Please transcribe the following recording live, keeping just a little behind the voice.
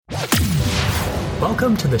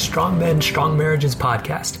Welcome to the Strong Men, Strong Marriages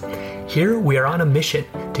podcast. Here we are on a mission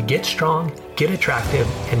to get strong, get attractive,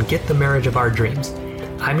 and get the marriage of our dreams.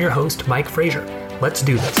 I'm your host, Mike Frazier. Let's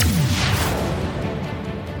do this.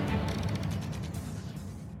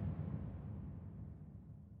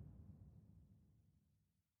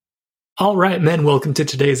 All right, men, welcome to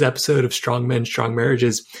today's episode of Strong Men, Strong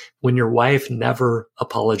Marriages, when your wife never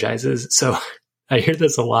apologizes. So I hear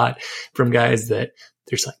this a lot from guys that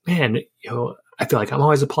they're just like, man, I feel like I'm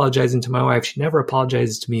always apologizing to my wife. She never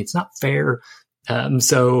apologizes to me. It's not fair.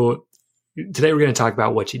 So today we're going to talk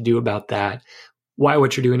about what you do about that, why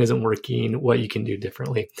what you're doing isn't working, what you can do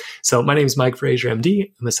differently. So my name is Mike Frazier,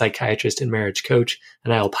 MD. I'm a psychiatrist and marriage coach,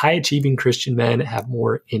 and I help high-achieving Christian men have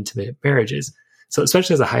more intimate marriages. So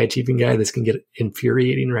especially as a high-achieving guy, this can get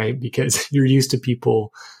infuriating, right? Because you're used to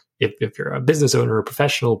people, if you're a business owner or a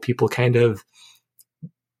professional, people kind of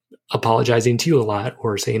apologizing to you a lot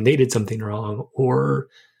or saying they did something wrong or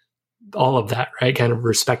all of that, right? Kind of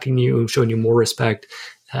respecting you, showing you more respect.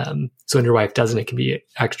 So when your wife doesn't, it can be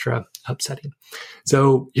extra upsetting.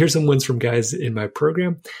 So here's some wins from guys in my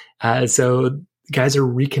program. So guys are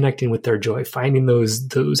reconnecting with their joy, finding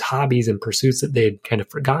those hobbies and pursuits that they'd kind of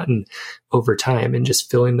forgotten over time and just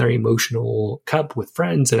filling their emotional cup with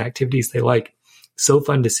friends and activities they like. So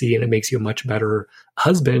fun to see, and it makes you a much better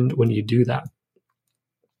husband when you do that.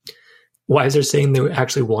 Wives are saying they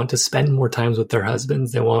actually want to spend more time with their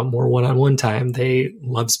husbands. They want more one-on-one time. They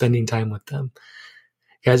love spending time with them.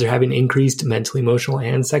 Guys are having increased mental, emotional,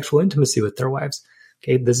 and sexual intimacy with their wives.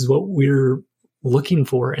 Okay, this is what we're looking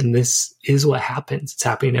for, and this is what happens. It's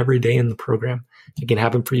happening every day in the program. It can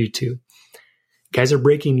happen for you too. Guys are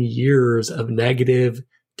breaking years of negative,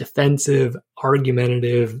 defensive,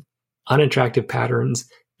 argumentative, unattractive patterns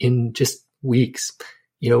in just weeks.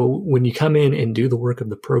 When you come in and do the work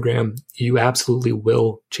of the program, you absolutely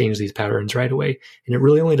will change these patterns right away. And it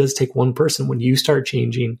really only does take one person. When you start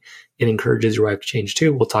changing, it encourages your wife to change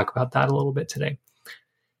too. We'll talk about that a little bit today.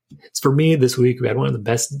 It's for me this week. We had one of the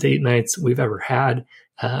best date nights we've ever had,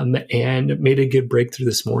 and made a good breakthrough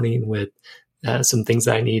this morning with some things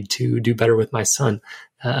that I need to do better with my son.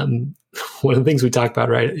 One of the things we talk about,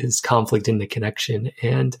 right, is conflict in the connection.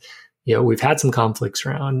 And we've had some conflicts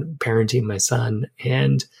around parenting my son,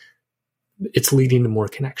 and it's leading to more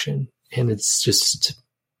connection. And it's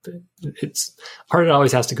hard. It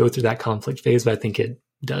always has to go through that conflict phase, but I think it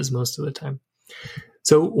does most of the time.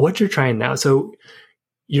 So what you're trying now, so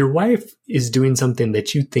your wife is doing something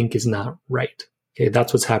that you think is not right. Okay,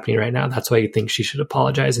 that's what's happening right now. That's why you think she should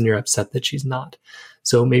apologize, and you're upset that she's not.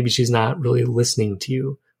 So maybe she's not really listening to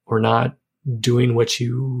you or not doing what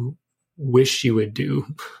you wish she would do.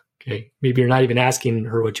 Okay, maybe you're not even asking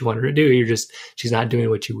her what you want her to do. She's not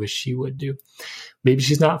doing what you wish she would do. Maybe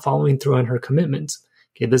she's not following through on her commitments.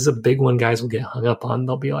 Okay, this is a big one guys will get hung up on.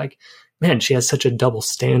 They'll be like, man, she has such a double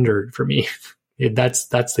standard for me. That's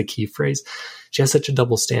the key phrase. She has such a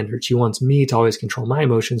double standard. She wants me to always control my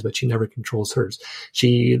emotions, but she never controls hers.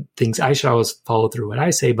 She thinks I should always follow through what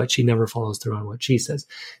I say, but she never follows through on what she says.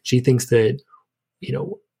 She thinks that,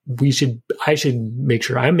 I should make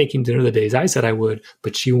sure I'm making dinner the days I said I would,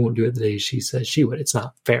 but she won't do it the days she says she would. It's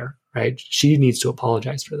not fair, right? She needs to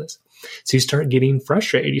apologize for this. So you start getting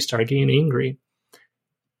frustrated. You start getting angry.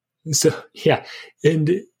 So, yeah.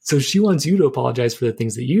 And so she wants you to apologize for the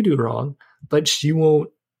things that you do wrong, but she won't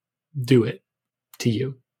do it to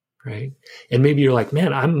you, right? And maybe you're like,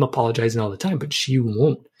 man, I'm apologizing all the time, but she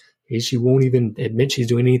won't. Okay? She won't even admit she's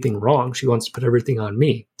doing anything wrong. She wants to put everything on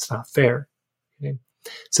me. It's not fair. Okay?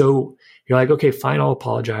 So you're like, okay, fine, I'll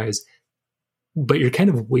apologize. But you're kind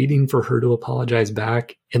of waiting for her to apologize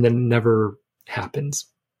back, and then it never happens.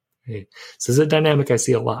 Okay? So this is a dynamic I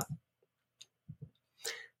see a lot.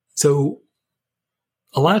 So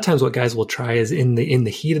a lot of times what guys will try is in the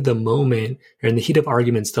heat of the moment or in the heat of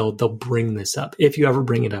arguments, they'll bring this up, if you ever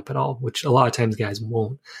bring it up at all, which a lot of times guys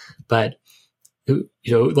won't. But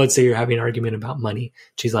let's say you're having an argument about money.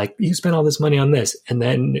 She's like, you spent all this money on this. And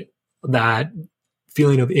then that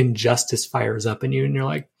feeling of injustice fires up in you. And you're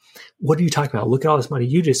like, what are you talking about? Look at all this money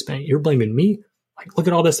you just spent. You're blaming me. Like, look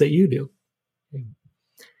at all this that you do.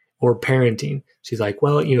 Or parenting. She's like,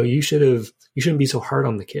 well, you shouldn't be so hard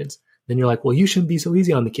on the kids. Then you're like, well, you shouldn't be so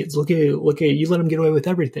easy on the kids. Look at you let them get away with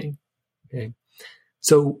everything. Okay.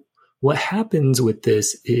 So what happens with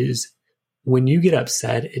this is when you get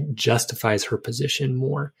upset, it justifies her position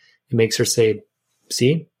more. It makes her say,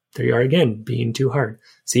 see, there you are again, being too hard.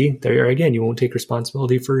 See, there you are again. You won't take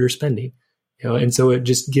responsibility for your spending. And so it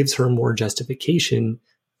just gives her more justification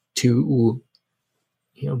to,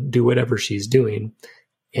 do whatever she's doing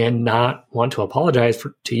and not want to apologize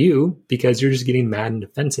to you because you're just getting mad and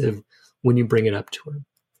defensive when you bring it up to her.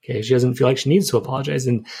 Okay. She doesn't feel like she needs to apologize.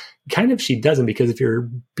 And kind of she doesn't, because if you're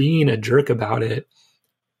being a jerk about it,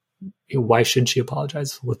 why should she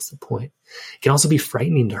apologize? What's the point? It can also be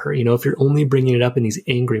frightening to her. If you're only bringing it up in these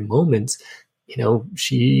angry moments,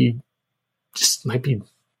 she just might be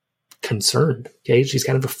concerned. Okay. She's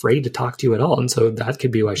kind of afraid to talk to you at all. And so that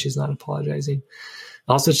could be why she's not apologizing.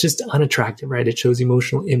 Also, it's just unattractive, right? It shows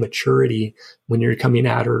emotional immaturity when you're coming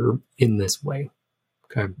at her in this way.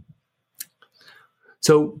 Okay.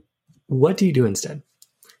 So what do you do instead?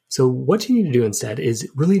 So what you need to do instead is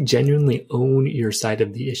really genuinely own your side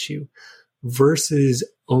of the issue versus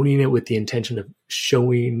owning it with the intention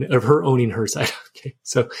of her owning her side. Okay.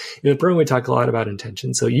 So in the program, we talk a lot about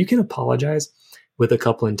intention. So you can apologize with a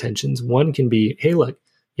couple intentions. One can be, hey, look,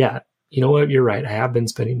 yeah, you know what? You're right. I have been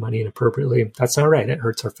spending money inappropriately. That's not right. It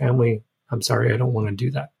hurts our family. I'm sorry. I don't want to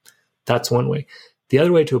do that. That's one way. The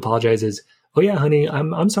other way to apologize is, oh yeah, honey,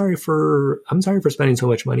 I'm sorry for spending so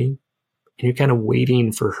much money. And you're kind of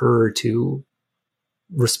waiting for her to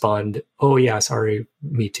respond, oh yeah, sorry,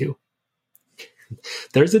 me too.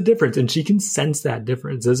 There's a difference, and she can sense that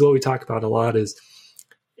difference. This is what we talk about a lot, is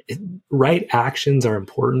right actions are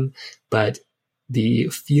important, but the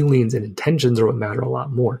feelings and intentions are what matter a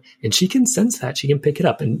lot more. And she can sense that. She can pick it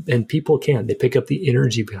up, and people can. They pick up the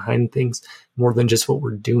energy behind things more than just what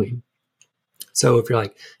we're doing. So if you're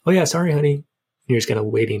like, oh yeah, sorry, honey, and you're just kind of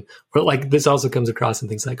waiting. Or like this also comes across in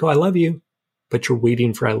things like, oh, I love you, but you're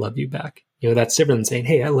waiting for I love you back. That's different than saying,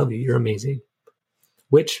 hey, I love you, you're amazing,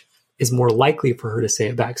 which is more likely for her to say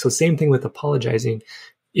it back. So same thing with apologizing.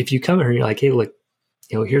 If you come at her and you're like, hey, look,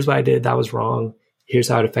 here's what I did. That was wrong. Here's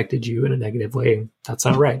how it affected you in a negative way. That's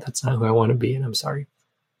not right. That's not who I want to be. And I'm sorry.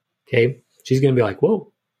 Okay. She's going to be like,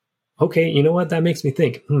 whoa, okay. You know what? That makes me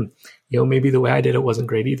think, maybe the way I did it wasn't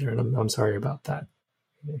great either. And I'm sorry about that.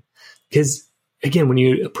 Because again, when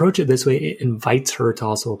you approach it this way, it invites her to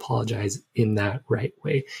also apologize in that right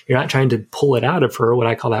way. You're not trying to pull it out of her, what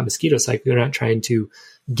I call that mosquito cycle. You're not trying to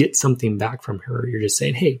get something back from her. You're just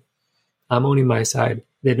saying, hey, I'm owning my side.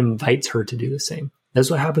 That invites her to do the same. That's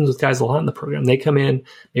what happens with guys a lot in the program. They come in,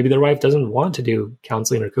 maybe their wife doesn't want to do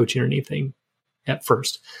counseling or coaching or anything at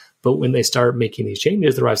first. But when they start making these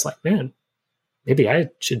changes, their wife's like, man, maybe I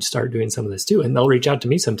should start doing some of this too. And they'll reach out to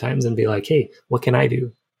me sometimes and be like, hey, what can I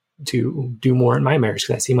do to do more in my marriage?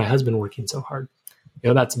 Because I see my husband working so hard.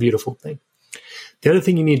 That's a beautiful thing. The other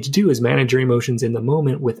thing you need to do is manage your emotions in the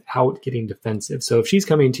moment without getting defensive. So if she's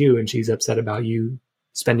coming to you and she's upset about you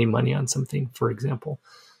spending money on something, for example,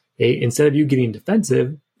 instead of you getting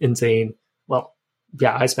defensive and saying, well,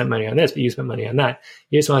 yeah, I spent money on this, but you spent money on that.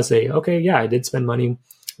 You just want to say, okay, yeah, I did spend money.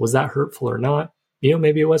 Was that hurtful or not?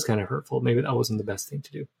 Maybe it was kind of hurtful. Maybe that wasn't the best thing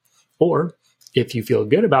to do. Or if you feel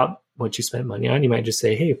good about what you spent money on, you might just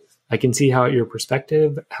say, hey, I can see how your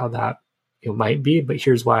perspective, how that might be, but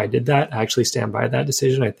here's why I did that. I actually stand by that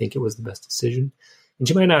decision. I think it was the best decision. And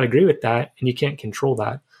you might not agree with that, and you can't control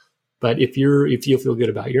that. But if you feel good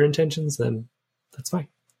about your intentions, then that's fine.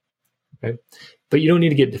 Okay. But you don't need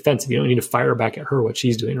to get defensive. You don't need to fire back at her what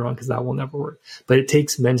she's doing wrong, because that will never work. But it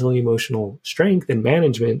takes mental and emotional strength and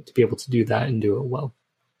management to be able to do that and do it well.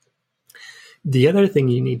 The other thing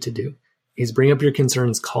you need to do is bring up your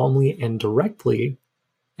concerns calmly and directly,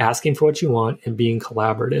 asking for what you want and being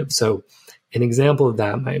collaborative. So an example of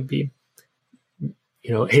that might be,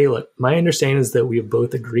 hey, look, my understanding is that we have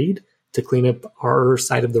both agreed to clean up our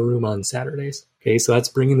side of the room on Saturdays. Okay. So that's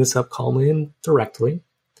bringing this up calmly and directly.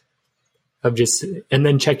 And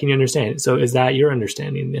then checking your understanding. So is that your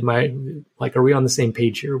understanding? Are we on the same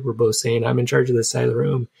page here? We're both saying, I'm in charge of this side of the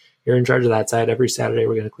room. You're in charge of that side. Every Saturday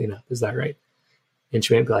we're going to clean up. Is that right? And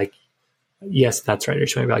she might be like, yes, that's right. Or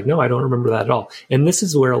she might be like, no, I don't remember that at all. And this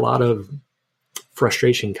is where a lot of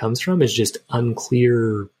frustration comes from, is just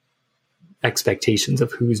unclear expectations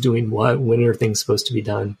of who's doing what, when are things supposed to be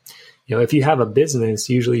done. If you have a business,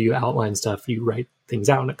 usually you outline stuff, you write things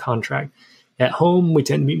out in a contract. At home, we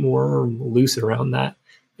tend to be more loose around that.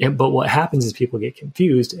 But what happens is people get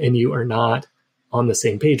confused and you are not on the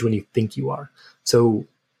same page when you think you are. So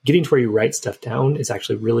getting to where you write stuff down is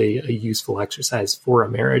actually really a useful exercise for a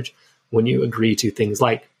marriage when you agree to things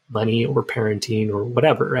like money or parenting or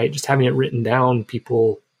whatever, right? Just having it written down,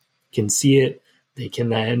 people can see it. They can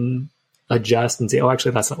then adjust and say, oh,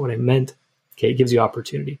 actually, that's not what I meant. Okay, it gives you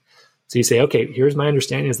opportunity. So you say, okay, here's my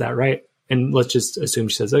understanding. Is that right? And let's just assume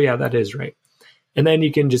she says, oh, yeah, that is right. And then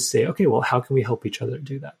you can just say, okay, well, how can we help each other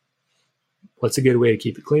do that? What's a good way to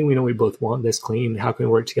keep it clean? We know we both want this clean. How can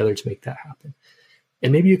we work together to make that happen?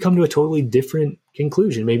 And maybe you come to a totally different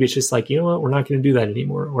conclusion. Maybe it's just like, you know what, we're not going to do that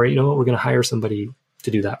anymore. Or, you know what, we're going to hire somebody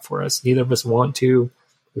to do that for us. Neither of us want to.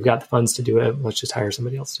 We've got the funds to do it. Let's just hire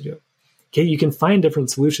somebody else to do it. Okay, you can find different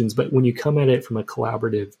solutions, but when you come at it from a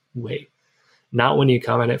collaborative way, not when you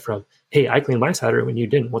come at it from, hey, I cleaned my side room and you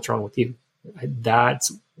didn't. What's wrong with you?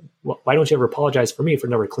 That's, why don't you ever apologize for me for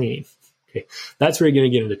never cleaning? Okay, that's where you're going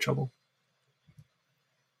to get into trouble.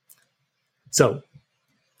 So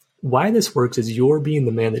why this works is you're being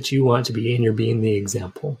the man that you want to be and you're being the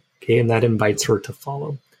example. Okay, and that invites her to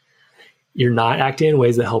follow. You're not acting in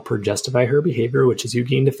ways that help her justify her behavior, which is you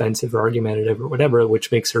getting defensive or argumentative or whatever,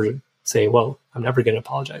 which makes her say, well, I'm never going to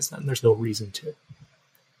apologize then. There's no reason to.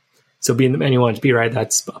 So being the man you want to be, right,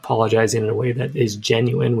 that's apologizing in a way that is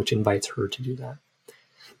genuine, which invites her to do that.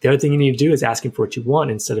 The other thing you need to do is asking for what you want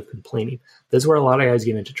instead of complaining. This is where a lot of guys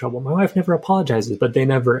get into trouble. My wife never apologizes, but they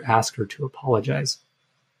never ask her to apologize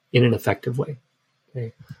in an effective way.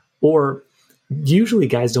 Okay? Or usually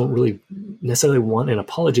guys don't really necessarily want an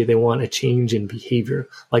apology. They want a change in behavior,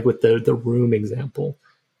 like with the room example.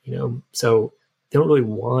 So they don't really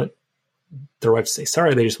want their wife to say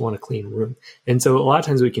sorry. They just want a clean room. And so a lot of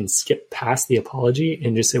times we can skip past the apology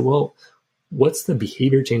and just say, well, what's the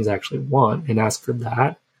behavior change I actually want, and ask for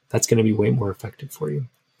that. That's going to be way more effective for you.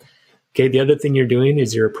 Okay, the other thing you're doing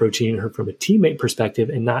is you're approaching her from a teammate perspective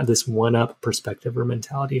and not this one-up perspective or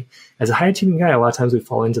mentality. As a high-achieving guy, a lot of times we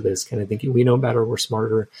fall into this kind of thinking we know better, we're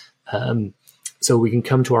smarter. So we can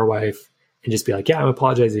come to our wife and just be like, yeah, I'm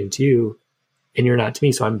apologizing to you and you're not to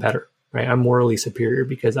me, so I'm better, right? I'm morally superior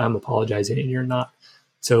because I'm apologizing and you're not.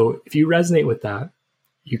 So if you resonate with that,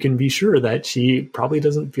 you can be sure that she probably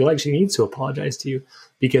doesn't feel like she needs to apologize to you,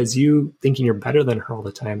 because you thinking you're better than her all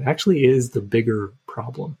the time actually is the bigger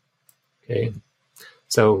problem. Okay.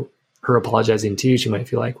 So her apologizing to you, she might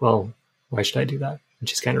feel like, well, why should I do that? And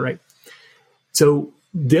she's kind of right. So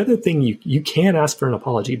the other thing, you can ask for an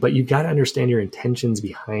apology, but you've got to understand your intentions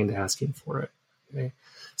behind asking for it. Okay.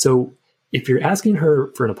 So if you're asking her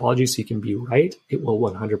for an apology so you can be right, it will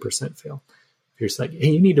 100% fail. If you're just like,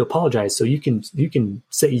 hey, you need to apologize so you can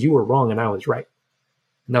say you were wrong and I was right.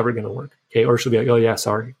 Never going to work. Okay. Or she'll be like, oh yeah,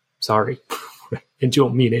 sorry. And she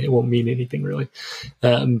won't mean it. It won't mean anything really.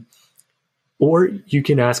 Or you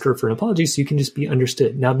can ask her for an apology so you can just be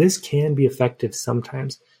understood. Now, this can be effective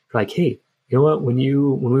sometimes. You're like, hey, you know what? When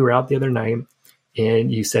we were out the other night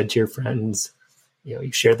and you said to your friends,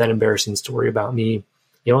 you shared that embarrassing story about me,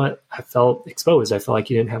 you know what? I felt exposed. I felt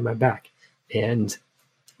like you didn't have my back. And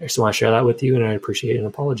I just want to share that with you. And I appreciate an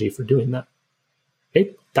apology for doing that.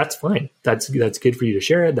 Okay, that's fine. That's good for you to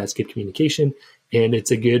share it. That's good communication. And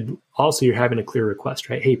it's also you're having a clear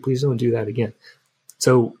request, right? Hey, please don't do that again.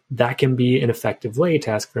 So that can be an effective way to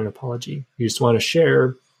ask for an apology. You just want to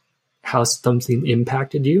share how something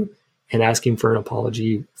impacted you and asking for an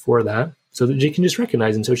apology for that so that you can just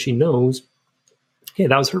recognize, and so she knows, hey,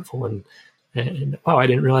 that was hurtful. And wow, I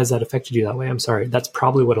didn't realize that affected you that way. I'm sorry. That's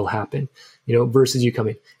probably what'll happen, versus you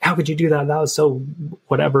coming, how could you do that? That was so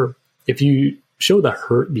whatever. If you show the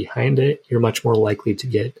hurt behind it, you're much more likely to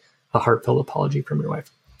get a heartfelt apology from your wife.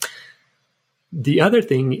 The other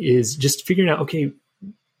thing is just figuring out, okay,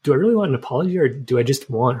 do I really want an apology or do I just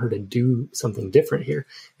want her to do something different here?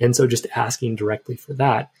 And so just asking directly for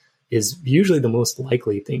that is usually the most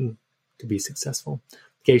likely thing to be successful.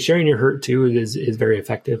 Okay, sharing your hurt too is very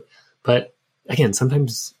effective. But again,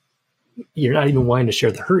 sometimes you're not even wanting to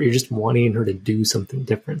share the hurt. You're just wanting her to do something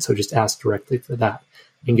different. So just ask directly for that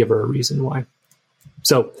and give her a reason why.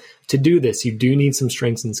 So to do this, you do need some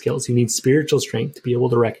strengths and skills. You need spiritual strength to be able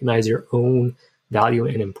to recognize your own value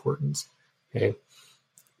and importance. Okay.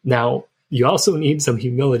 Now, you also need some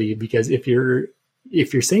humility, because if you're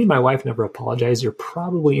saying my wife never apologized, you're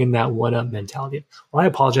probably in that one-up mentality. Well, I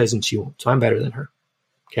apologize and she won't, so I'm better than her.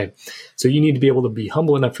 Okay. So you need to be able to be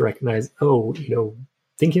humble enough to recognize,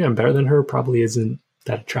 thinking I'm better than her probably isn't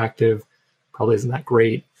that attractive, probably isn't that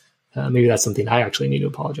great. Maybe that's something I actually need to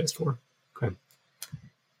apologize for. Okay.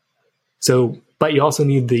 So, but you also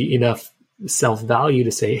need the enough self-value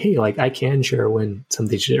to say, hey, I can share when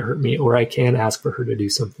something should hurt me, or I can ask for her to do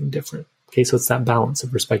something different. Okay, so it's that balance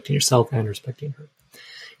of respecting yourself and respecting her.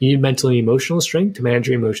 You need mental and emotional strength to manage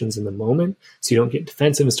your emotions in the moment, so you don't get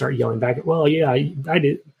defensive and start yelling back at, well, yeah, I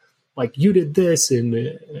did, you did this,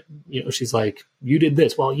 and she's like, you did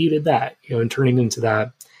this, well, you did that, and turning into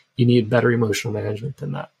that. You need better emotional management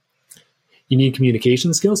than that. You need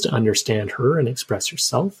communication skills to understand her and express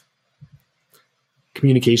yourself.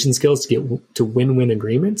 Communication skills to get to win-win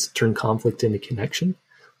agreements, turn conflict into connection,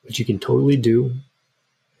 which you can totally do.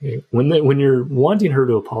 Okay. When you're wanting her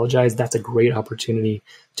to apologize, that's a great opportunity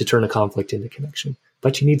to turn a conflict into connection,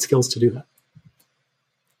 but you need skills to do that.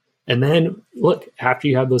 And then look, after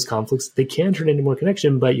you have those conflicts, they can turn into more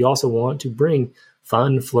connection, but you also want to bring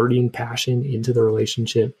fun, flirting, passion into the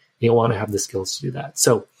relationship You'll want to have the skills to do that.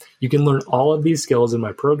 So you can learn all of these skills in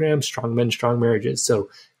my program, Strong Men, Strong Marriages. So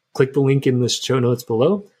click the link in the show notes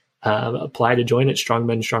below. Apply to join at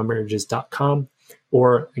strongmenstrongmarriages.com,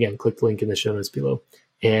 or again, click the link in the show notes below,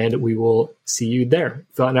 and we will see you there.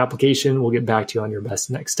 Fill out an application. We'll get back to you on your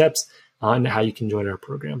best next steps on how you can join our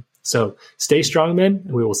program. So stay strong, men,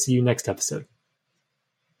 and we will see you next episode.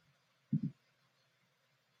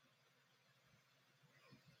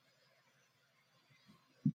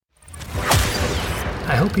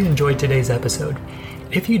 I hope you enjoyed today's episode.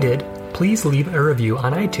 If you did, please leave a review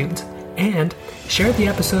on iTunes and share the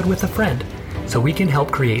episode with a friend so we can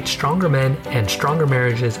help create stronger men and stronger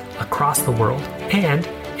marriages across the world. And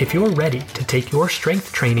if you're ready to take your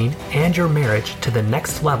strength training and your marriage to the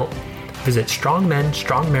next level, visit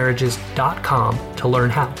strongmenstrongmarriages.com to learn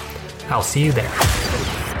how. I'll see you there.